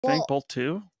I think both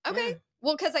too. Okay. Yeah.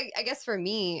 Well, because I guess for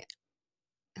me,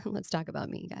 let's talk about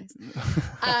me, guys.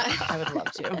 I would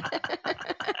love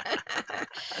to.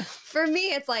 For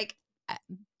me, it's like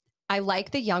I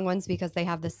like the young ones because they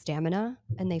have the stamina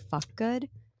and they fuck good.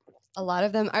 A lot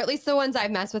of them, or at least the ones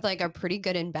I've messed with, like are pretty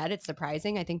good in bed. It's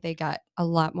surprising. I think they got a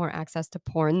lot more access to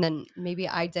porn than maybe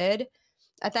I did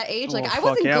at that age. Like Well, I fuck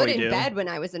wasn't yeah, good we in do. bed when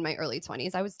I was in my early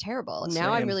 20s. I was terrible. And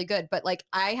now I'm Same. really good. But like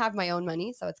I have my own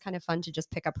money, so it's kind of fun to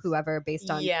just pick up whoever based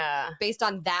on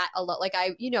that a lot. Like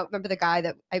I, remember the guy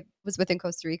that I was with in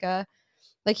Costa Rica?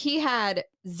 Like he had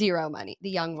zero money,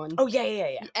 the young one. Oh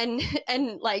yeah.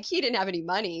 And like he didn't have any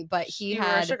money, but You were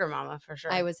a sugar mama for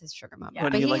sure. I was his sugar mama. Yeah.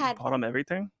 What, But you he like had, bought him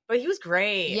everything? But he was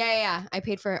great. yeah. I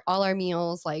paid for all our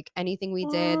meals, like anything we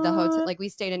did. The hotel, like we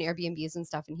stayed in Airbnbs and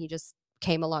stuff, and he just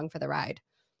came along for the ride.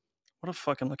 What a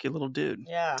fucking lucky little dude.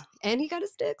 Yeah. And he got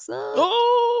his dick sucked.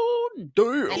 Oh,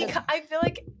 damn. I feel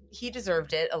like he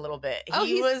deserved it a little bit. Oh,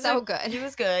 he he's was so good. He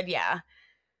was good. Yeah.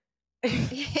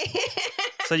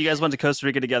 So you guys went to Costa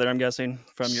Rica together, I'm guessing,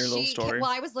 from your little She story.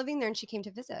 well, I was living there, and she came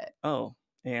to visit. Oh,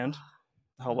 and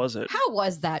how was it? How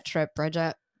was that trip,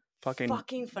 Bridget?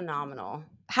 Fucking phenomenal.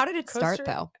 How did it start, Costa-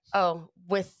 though? Oh,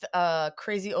 with a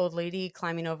crazy old lady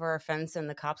climbing over our fence and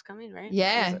the cops coming, right?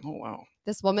 Yeah. Oh wow.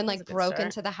 This woman That was like a good broke start.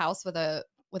 into the house with a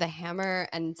hammer,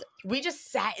 and We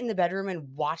just sat in the bedroom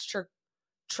and watched her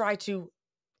try to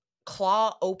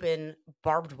claw open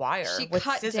barbed wire she with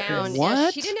cut scissors. down. Yeah,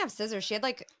 What? she didn't have scissors. She had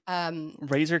like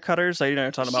Razor cutters? So you're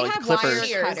talking about she like had clippers. wire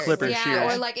shears. cutters. Clipper yeah,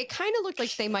 shears. or like it kind of looked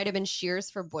like they might have been shears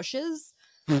for bushes.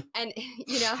 And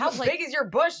How like, big is your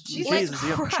bush? Jesus, Jesus,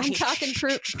 yeah. Christ. I'm talking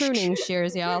pruning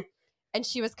shears, y'all. And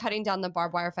she was cutting down the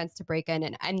barbed wire fence to break in,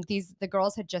 and the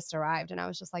girls had just arrived, and I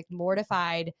was just like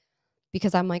mortified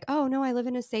because I'm like, oh no, I live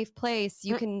in a safe place.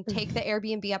 You can take the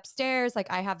Airbnb upstairs. Like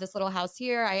I have this little house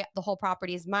here. The whole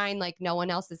property is mine. Like no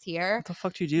one else is here. What the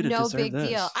fuck do you do to No deserve big this?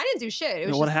 deal. I didn't do shit. It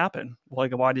was What just, happened?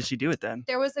 Like, why did she do it then?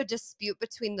 there was a dispute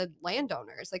between the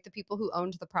landowners, like the people who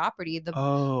owned the property. The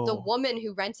Oh. woman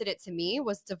who rented it to me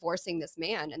was divorcing this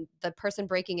man, and the person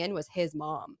breaking in was his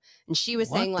mom. And she was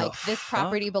What saying the like, this fuck?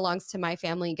 property belongs to my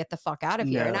family and get the fuck out of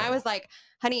here. And I No. was like,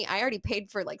 honey, I already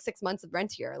paid for like 6 months of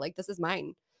rent here. Like this is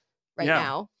mine right Yeah.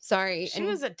 now. Sorry. She And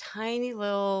was a tiny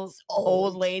little old.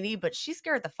 old lady, but she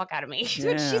scared the fuck out of me. dude, she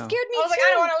Yeah. scared me I was like, too. I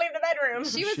don't want to leave the bedroom.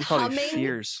 She was She's probably humming.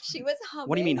 fierce. She was humming.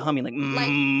 What do you mean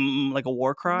humming? Like a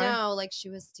war cry? No, like she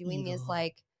was doing this Evil.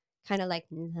 like kind of like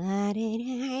And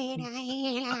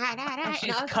she's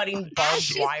And I was- cutting as barbed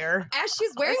she's- wire. as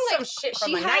she's wearing That's like some shit from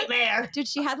she a had- nightmare. dude,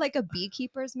 she had like a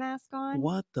beekeeper's mask on.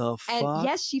 What the fuck? And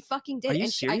yes, she fucking did. Are you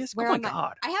and she, I serious? swear Oh my on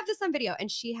god. I have this on video,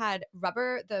 and she had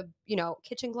rubber,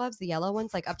 kitchen gloves, the yellow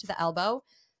ones, like up to the elbow,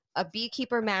 a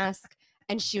beekeeper mask,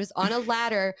 and she was on a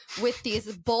ladder with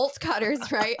these bolt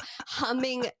cutters, right,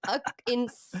 humming a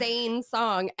insane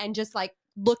song, and just like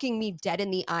looking me dead in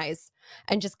the eyes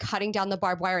and just cutting down the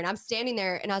barbed wire. And I'm standing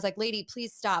there, and I was like, "Lady,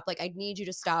 please stop! Like, I need you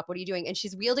to stop. What are you doing?" And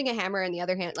she's wielding a hammer in the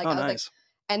other hand. Like, Oh, I was like, nice.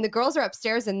 and the girls are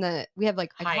upstairs in we have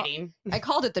like Hiding. I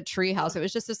called it the tree house. It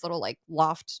was just this little like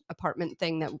loft apartment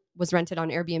thing that was rented on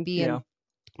Airbnb. Yeah. And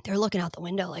they're looking out the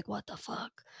window like, what the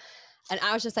fuck? And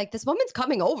I was just like, this woman's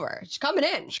coming over. She's coming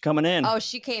in. She's coming in. Oh,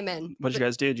 she came in. What did you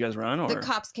guys do? Did you guys run? Or? The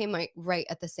cops came like right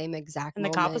at the same exact And the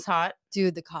moment. cop was hot.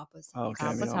 Dude, the cop was. Oh, okay.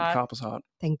 Cop we was know, hot. Cop was hot.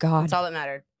 Thank God. That's all that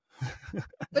mattered.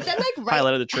 But then like right,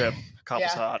 Highlight of the trip. Cop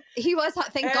was Yeah. hot. he was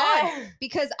hot. Thank God.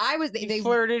 Because I was, You they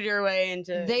flirted your way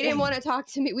into. they didn't want to talk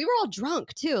to me. We were all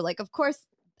drunk too. Like, of course,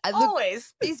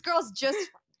 Always. these girls just,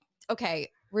 okay,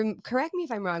 correct me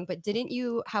if I'm wrong, but didn't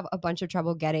you have a bunch of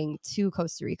trouble getting to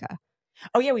Costa Rica?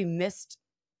 Oh yeah, we missed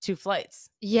 2 flights.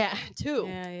 Yeah, two.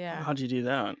 Yeah. How'd you do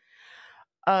that?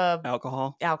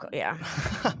 Alcohol. Alcohol? Yeah.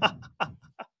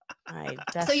 My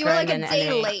best So you were like a friend and day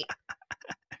enemy. late.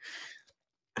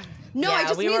 No, I Yeah,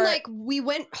 just we mean were- like we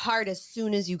went hard as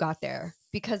soon as you got there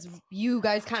because you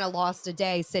guys kind of lost a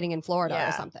day sitting in Florida or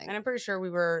Yeah. something. And I'm pretty sure we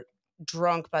were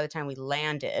drunk by the time we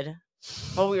landed.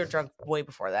 Well, we were drunk way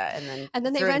before that, and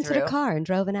then they through and rented a through. car and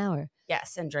drove an hour.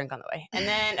 Yes, and drank on the way, and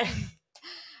then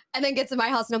And then get to my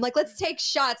house and I'm like, let's take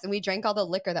shots. And we drank all the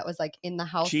liquor that was like in the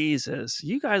house. Jesus.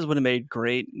 You guys would have made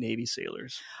great Navy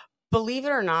sailors. believe it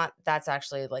or not, that's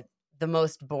actually like the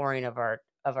most boring of our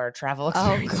travel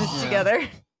Oh, experiences God. together.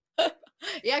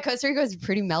 Yeah, Costa Rica was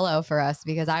pretty mellow for us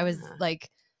because I was Yeah. like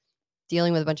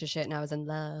dealing with a bunch of shit and I was in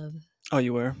love Oh,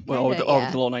 you were? Well, Kinda, the yeah.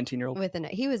 little 19-year-old. with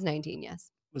he was 19, yes.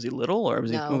 Was he little or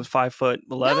was No. he was 5'11",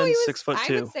 No, he was, 6'2"?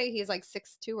 I would say he's like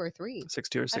 6'2" or 3.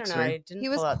 6'2" or I don't 6'3"? know. I didn't He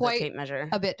was pull out quite the tape measure,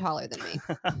 A bit taller than me.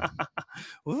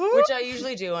 which I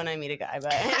usually do when I meet a guy.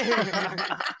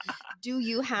 But Do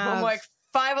you I'm have like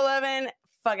 5'11",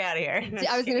 fuck out of here.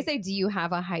 I was gonna say, do you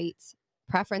have a height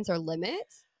preference or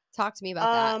limit? Talk to me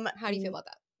about that. How do you feel about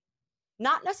that?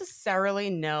 Not necessarily.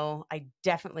 No, I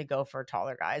definitely go for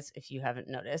taller guys. If you haven't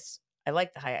noticed, I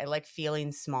like the height. I like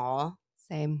feeling small.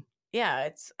 Same. Yeah,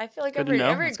 it's. I feel like Good to know.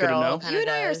 every It's good to know. girl. kinda You and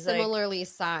I are does, like- similarly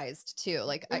sized too.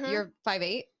 Like Mhm. you're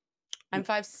 5'8". I'm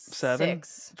 7,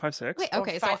 5'6". 5'6". Wait, Or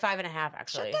okay, so 5'5.5"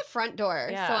 actually. shut that front door.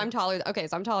 So Yeah. I'm taller. Okay,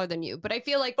 so I'm taller than you, but I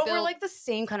feel like But we're built- like the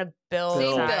same kind of build.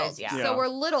 same Build. build. Yeah. Yeah. So we're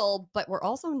little, but we're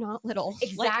also not little.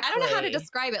 Like, I don't know how to Exactly.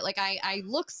 describe it. Like I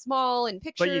look small in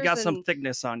pictures. But you got some and-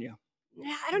 thickness on you.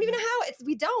 Yeah, I don't even know how.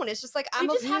 We don't. It's just like We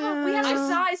just have we have I- some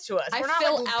size to us. I We're not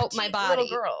fill like out my petite body.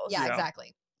 little girls. Yeah, Yeah.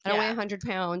 exactly. I don't weigh Yeah. 100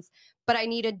 pounds, but I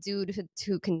need a dude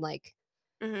who can like.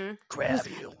 Mm-hmm. Grab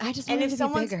you. I just And want him if to be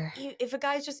someone's bigger. if a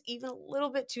guy's just even a little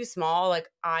bit too small, like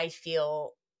I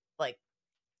feel like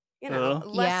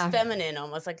less Yeah. feminine,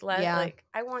 almost like less Yeah. like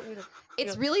I want you to.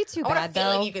 It's feel- really too I want bad to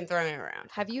feel though. like you can throw me around.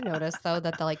 Have you noticed though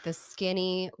that the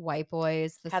skinny white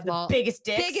boys, the Have small, the biggest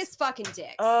dicks. biggest fucking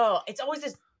dicks? Oh, it's always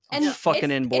this. I'm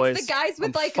fucking in, boys. It's the guys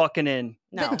with I'm like fucking in.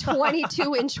 No, the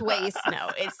 22-inch waist. no,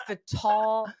 it's the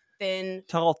tall, thin,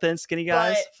 Tall, thin, skinny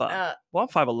guys. but, Fuck. Well, I'm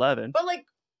 5'11". but like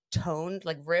toned,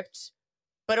 like ripped,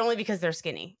 but only because they're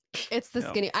skinny. It's the Yeah.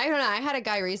 skinny. I don't know. I had a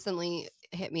guy recently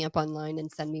hit me up online and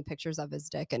send me pictures of his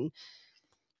dick, and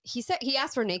he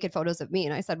asked for naked photos of me,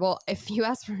 and I said, "Well, if you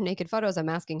ask for naked photos, I'm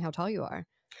asking how tall you are,"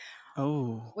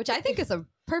 Oh. which I think is a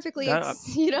perfectly That-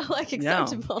 like Yeah,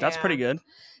 acceptable. that's Yeah. pretty good.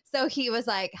 So he was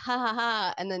like, "Ha ha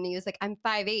ha," and then he was like, "I'm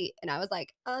 5'8", and I was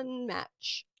like,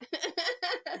 "Unmatch."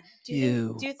 Do you Ew.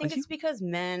 think, do you think Are it's because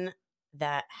men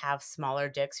that have smaller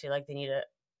dicks feel like they need to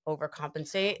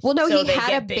overcompensate? Well, no, so he they had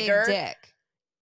get a bigger? big dick.